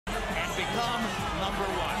become number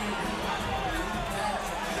one.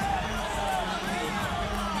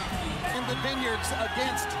 In the vineyards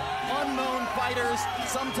against unknown fighters,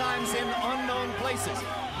 sometimes in unknown places.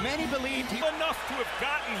 Many believed he enough to have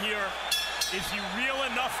gotten here. Is he real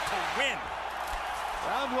enough to win?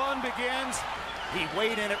 Round one begins. He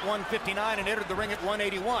weighed in at 159 and entered the ring at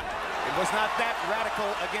 181. It was not that radical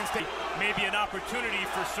against it. Maybe an opportunity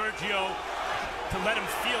for Sergio to let him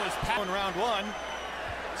feel his power. In round one,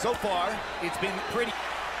 so far, it's been pretty.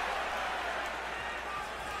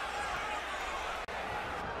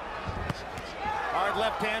 Hard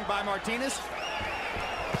left hand by Martinez.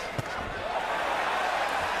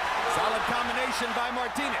 Solid combination by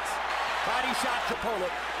Martinez. Body shot to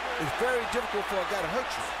opponent. It's very difficult for a guy to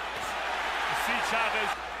hurt you. You see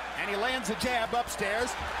Chavez. And he lands a jab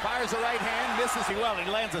upstairs, fires a right hand, misses well.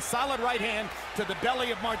 He lands a solid right hand to the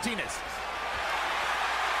belly of Martinez.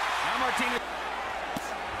 Now Martinez.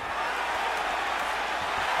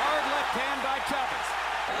 Hard left hand by Chavez.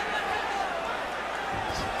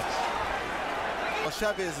 Well,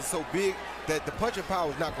 Chavez is so big that the punching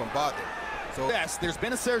power is not going to bother him. So yes, there's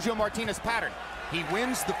been a Sergio Martinez pattern. He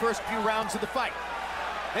wins the first few rounds of the fight.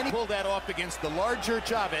 Then he pulled that off against the larger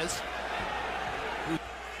Chavez.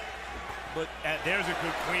 But there's a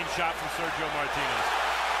good clean shot from Sergio Martinez.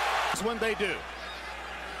 That's when they do.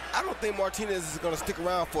 I don't think Martinez is going to stick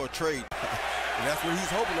around for a trade. And that's what he's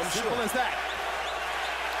hoping, I'm sure. Simple as that.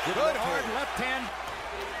 Good hard left hand.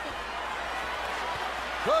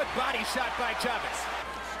 Good body shot by Chavez.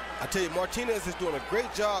 I tell you, Martinez is doing a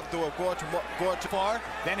great job going too far.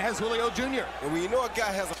 Then has Julio Jr. And when you know a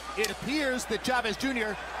guy has a... It appears that Chavez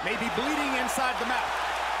Jr. may be bleeding inside the mouth.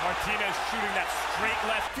 Martinez shooting that straight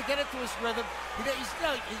left. To get into his rhythm,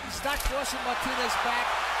 he's not crossing Martinez back.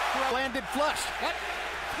 Landed flush. Yep.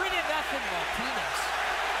 3-0 Martinez.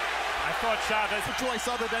 I thought Chavez a choice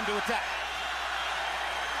other than to attack.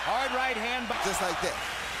 Hard right hand by... Just like that.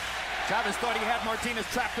 Chavez thought he had Martinez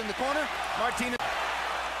trapped in the corner. Martinez...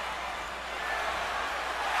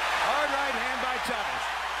 Hard right hand by Chavez.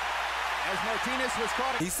 As Martinez was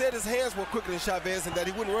caught... He said his hands were quicker than Chavez and that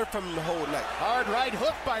he wouldn't run from him the whole night. Hard right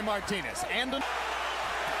hook by Martinez. And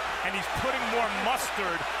he's putting more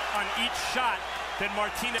mustard on each shot than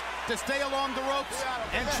Martinez. To stay along the ropes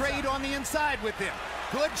and trade on the inside with him.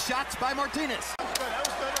 Good shots by Martinez.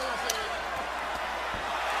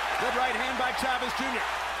 Good right hand by Chavez Jr.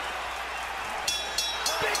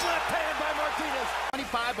 Big left hand by Martinez.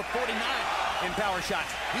 25 of 49 in power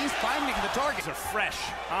shots. He's finding the targets. Are fresh.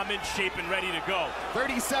 I'm in shape and ready to go.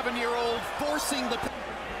 37-year-old forcing the...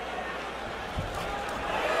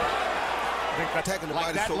 Attacking the like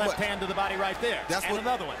body that so left much. hand to the body right there. That's and what,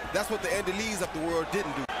 another one. That's what the Andy Lees of the world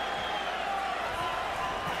didn't do.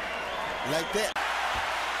 Like that.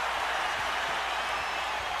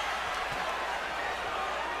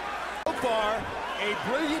 So far, a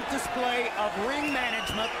brilliant display of ring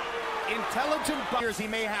management. Intelligent boxers. He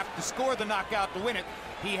may have to score the knockout to win it.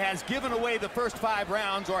 He has given away the first 5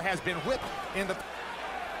 rounds or has been whipped in the...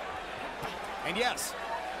 And yes,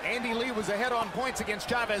 Andy Lee was ahead on points against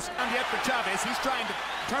Chavez. And yet for Chavez, he's trying to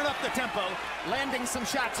turn up the tempo, landing some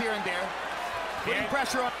shots here and there, putting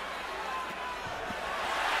pressure on.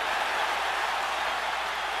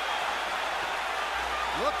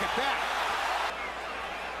 Look at that.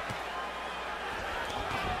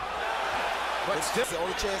 But still, the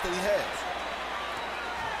only chance that he has.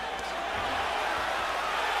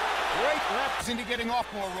 Great lefts into getting off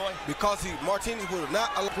more, Roy. Because Martinez would have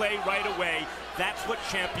not play right away. That's what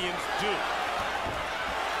champions do.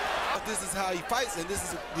 This is how he fights, and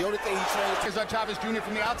this is the only thing he trains. Here's Chavez Jr.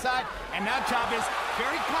 from the outside, and now Chavez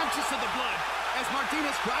very conscious of the blood as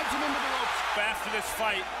Martinez drives him into the ropes. After this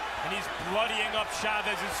fight, and he's bloodying up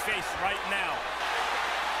Chavez's face right now.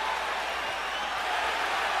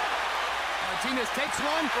 Martinez takes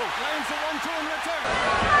one, lands the 1-2 in return.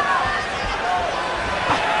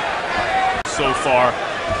 So far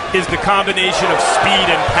is the combination of speed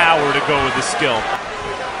and power to go with the skill.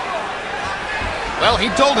 Well,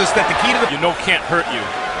 he told us that the key to the... You know can't hurt you.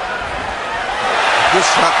 Good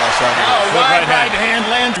shot by Chavez. Now, wide right hand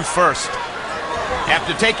lands you first.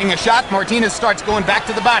 After taking a shot, Martinez starts going back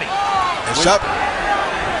to the body.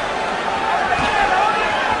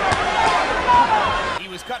 He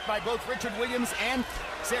was cut by both Richard Williams and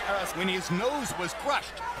when his nose was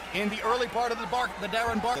crushed in the early part of the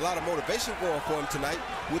Darren Bark. A lot of motivation going for him tonight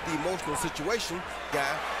with the emotional situation. Guy,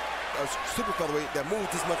 a super featherweight that moves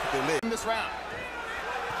this much with their leg. In this round.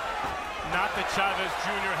 Not that Chavez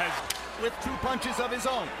Jr. has... With 2 punches of his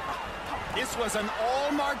own. This was an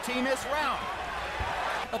all Martinez round.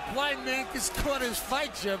 A blind man can score his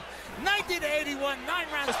fight, Jim. 1981, 9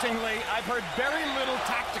 rounds. Interestingly, I've heard very little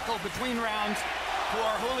tactical between rounds for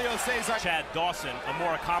Julio Cesar. Chad Dawson, a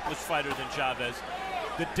more accomplished fighter than Chavez.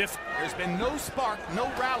 There's been no spark, no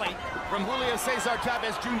rally from Julio Cesar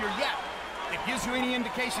Chavez Jr. yet. It gives you any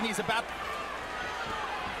indication he's about.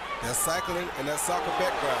 That cycling and that soccer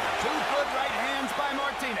background. Two good right hands by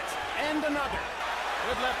Martinez. And another.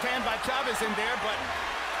 Good left hand by Chavez in there, but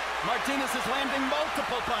Martinez is landing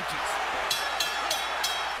multiple punches.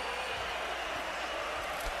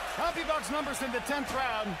 CompuBox numbers in the 10th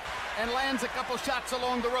round and lands a couple shots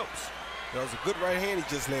along the ropes. That was a good right hand he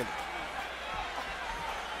just landed.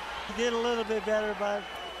 He did a little bit better, but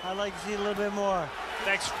I'd like to see a little bit more.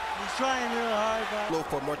 Thanks. He's trying real hard, but... Low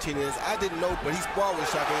for Martinez. I didn't know, but he sparred with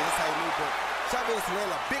Chavez. That's how he knew, but Chavez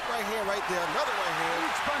landed a big right hand right there. Another right hand.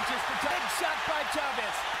 Huge punches for big shot by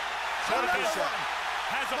Chavez. Chavez shot.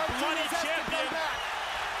 has a bloody champion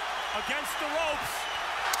against the ropes.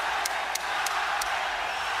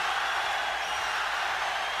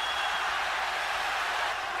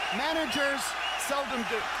 Managers seldom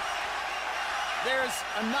do. There's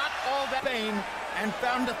a not all that vain and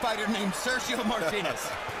found a fighter named Sergio Martinez.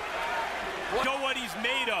 Know what he's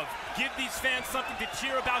made of. Give these fans something to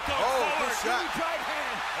cheer about going good forward. shot. Huge right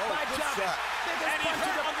hand by good Chavez. shot. Biggest And he punch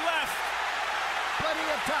hurt of on the left. Plenty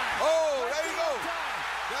of time. Oh, there you go. Plenty of time.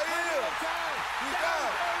 There he Plenty is. of time. He's Down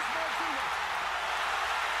down. goes Martinez.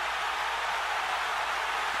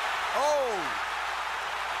 Oh.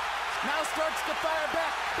 Now starts to fire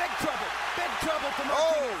back. Big trouble. Big trouble for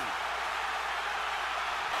Oh. Martinez.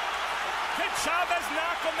 Can Chavez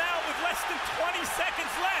knock him out with less than 20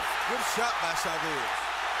 seconds left? Good shot by Chavez.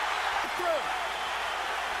 Through.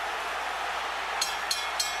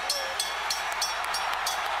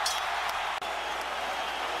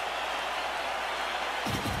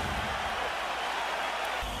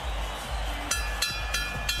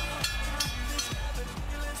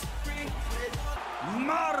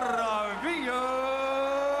 Maravilla!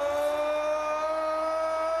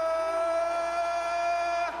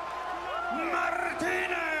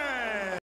 Martinez!